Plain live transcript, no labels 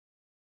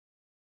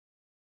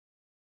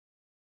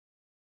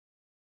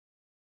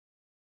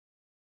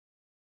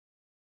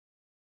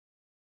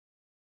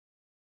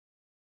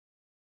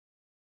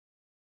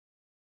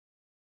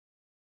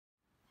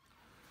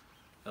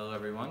Hello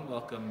everyone,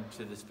 welcome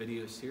to this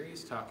video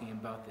series talking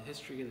about the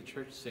history of the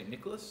Church of St.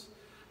 Nicholas,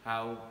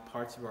 how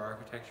parts of our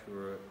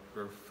architecture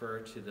refer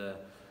to the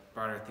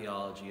broader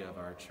theology of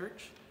our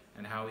church,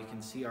 and how we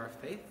can see our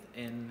faith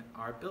in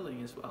our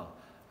building as well.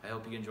 I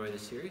hope you enjoy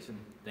this series and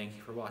thank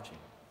you for watching.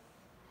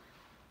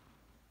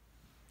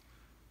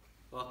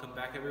 Welcome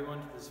back everyone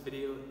to this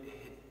video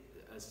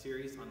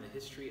series on the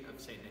history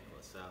of St.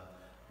 Nicholas.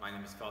 My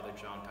name is Father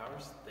John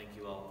Powers. Thank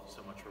you all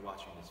so much for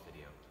watching this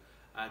video.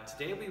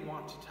 Today we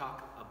want to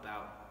talk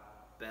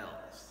about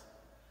bells.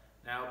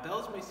 Now,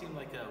 bells may seem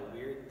like a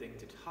weird thing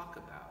to talk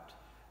about.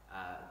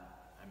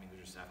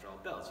 They're just, after all,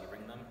 bells. You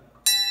ring them,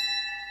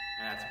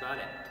 and that's about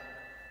it.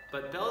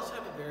 But bells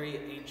have a very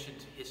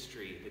ancient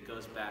history that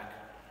goes back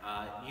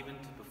even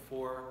to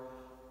before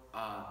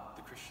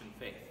the Christian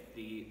faith.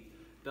 The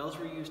bells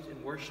were used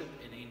in worship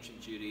in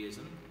ancient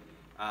Judaism.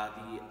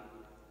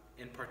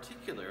 In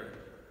particular,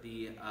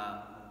 the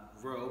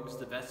robes,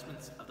 the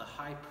vestments of the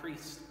high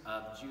priest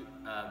of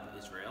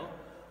Israel,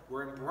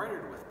 were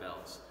embroidered with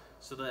bells,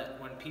 so that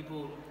when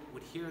people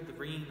would hear the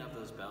ringing of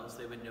those bells,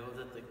 they would know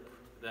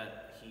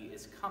that he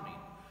is coming.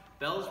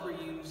 Bells were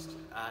used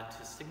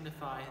to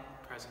signify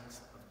the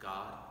presence of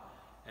God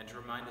and to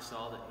remind us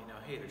all that,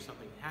 hey, there's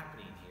something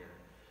happening here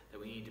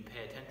that we need to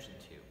pay attention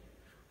to.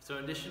 So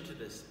in addition to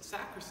this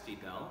sacristy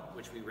bell,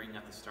 which we ring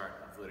at the start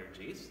of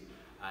liturgies,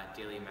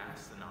 daily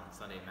Mass and on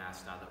Sunday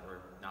Mass, now that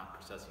we're not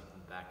processing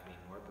from the back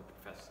anymore, but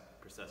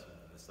processing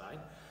from the side.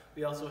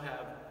 We also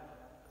have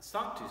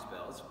Sanctus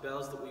bells,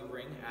 bells that we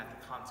ring at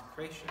the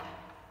consecration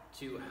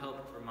to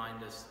help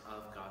remind us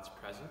of God's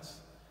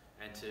presence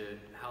and to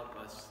help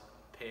us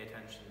pay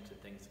attention to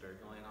things that are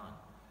going on.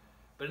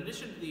 But in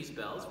addition to these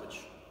bells,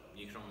 which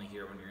you can only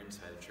hear when you're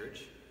inside the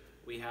church,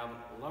 we have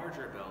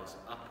larger bells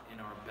up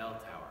in our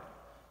bell tower.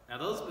 Now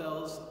those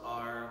bells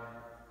are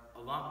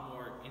a lot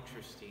more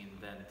interesting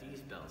than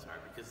these bells are,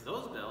 because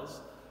those bells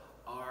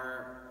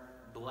are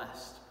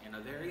blessed in a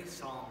very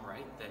solemn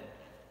rite that,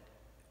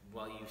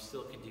 well, you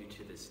still can do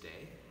to this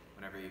day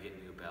whenever you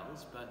get new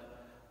bells,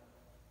 but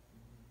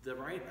the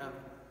rite of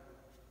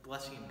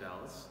blessing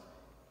bells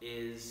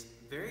is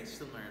very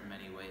similar in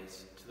many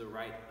ways to the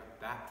rite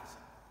of baptism.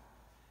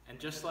 And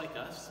just like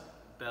us,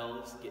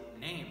 bells get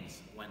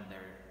names when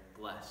they're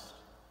blessed.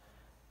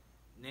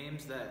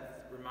 Names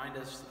that remind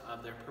us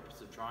of their purpose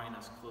of drawing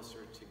us closer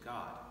to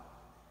God.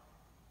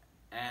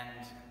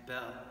 And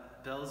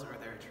bells are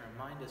there to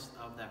remind us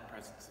of that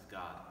presence of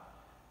God.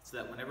 So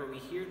that whenever we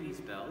hear these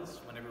bells,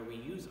 whenever we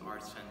use our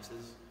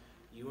senses,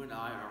 you and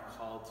I are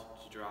called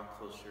to draw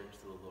closer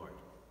to the Lord.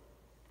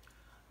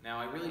 Now,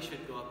 I really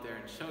should go up there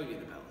and show you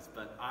the bells,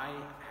 but I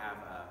have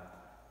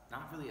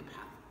not really a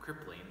path of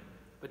crippling,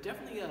 but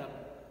definitely a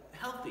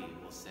healthy,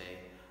 we'll say,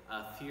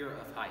 fear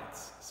of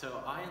heights.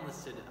 So I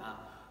enlisted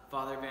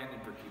Father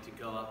Vandenberg to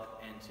go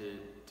up and to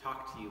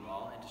talk to you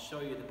all and to show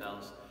you the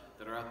bells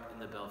that are up in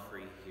the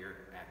belfry here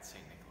at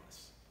St.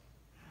 Nicholas.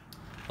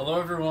 Hello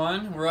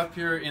everyone, we're up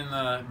here in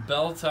the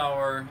bell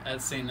tower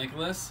at St.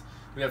 Nicholas.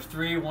 We have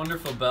three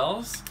wonderful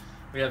bells.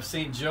 We have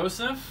St.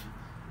 Joseph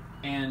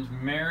and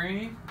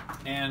Mary,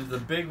 and the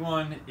big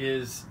one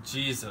is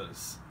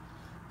Jesus.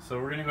 So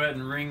we're going to go ahead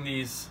and ring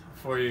these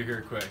for you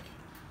here quick.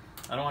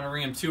 I don't want to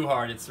ring them too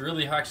hard. It's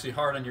really actually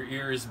hard on your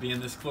ears being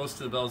this close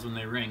to the bells when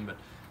they ring, but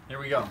here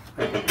we go.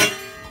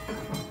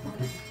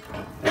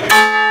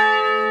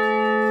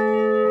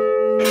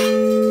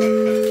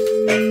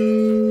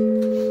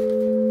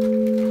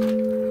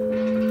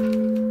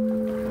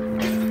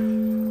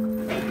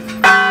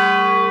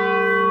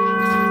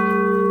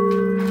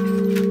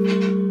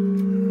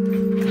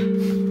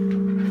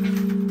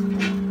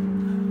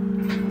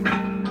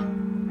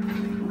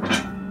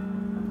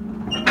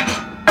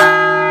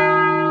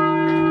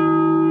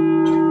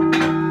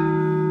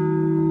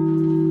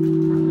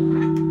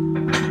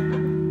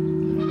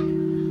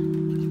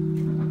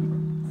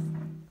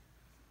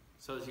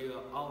 So as you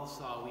all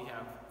saw, we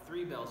have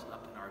three bells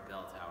up in our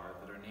bell tower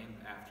that are named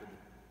after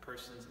the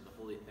persons of the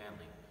Holy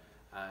Family,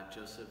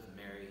 Joseph,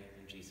 Mary,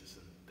 and Jesus.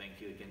 And thank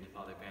you again to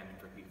Father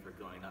Vandenberg for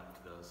going up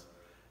to those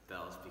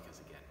bells, because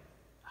again,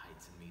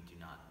 heights and me do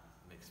not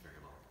mix very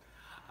well.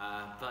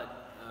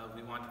 But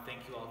we want to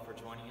thank you all for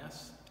joining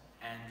us.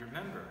 And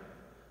remember,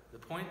 the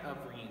point of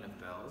ringing of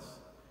bells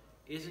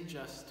isn't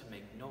just to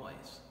make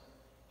noise.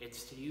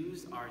 It's to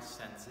use our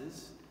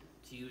senses,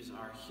 to use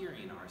our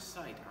hearing, our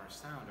sight, our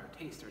sound, our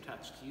taste, our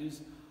touch, to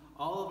use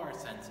all of our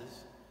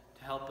senses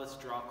to help us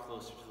draw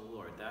closer to the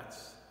Lord.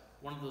 That's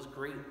one of those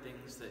great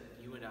things that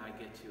you and I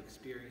get to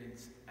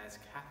experience as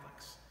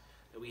Catholics,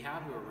 that we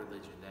have a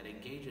religion that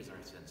engages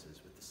our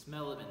senses with the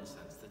smell of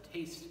incense, the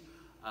taste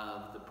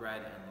of the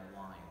bread and the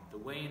wine, the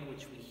way in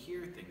which we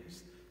hear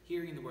things,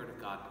 hearing the word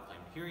of God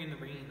proclaimed, hearing the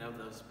ringing of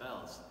those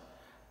bells,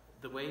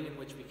 the way in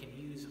which we can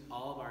use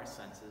all of our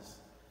senses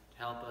to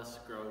help us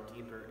grow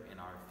deeper in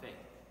our faith.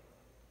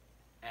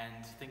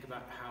 And think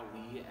about how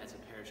we as a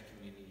parish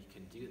community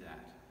can do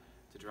that,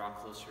 to draw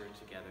closer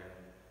together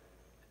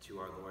to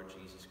our Lord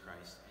Jesus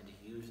Christ and to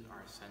use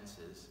our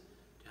senses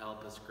to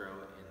help us grow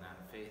in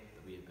that faith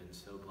that we have been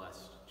so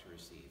blessed to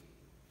receive.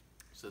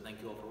 So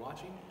thank you all for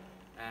watching,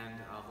 and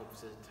I hope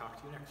to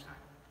talk to you next time.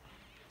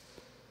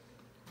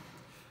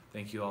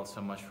 Thank you all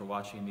so much for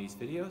watching these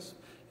videos.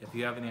 If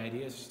you have any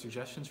ideas or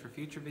suggestions for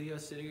future video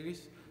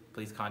series,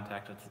 please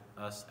contact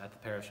us at the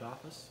parish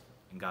office,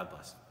 and God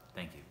bless.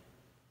 Thank you.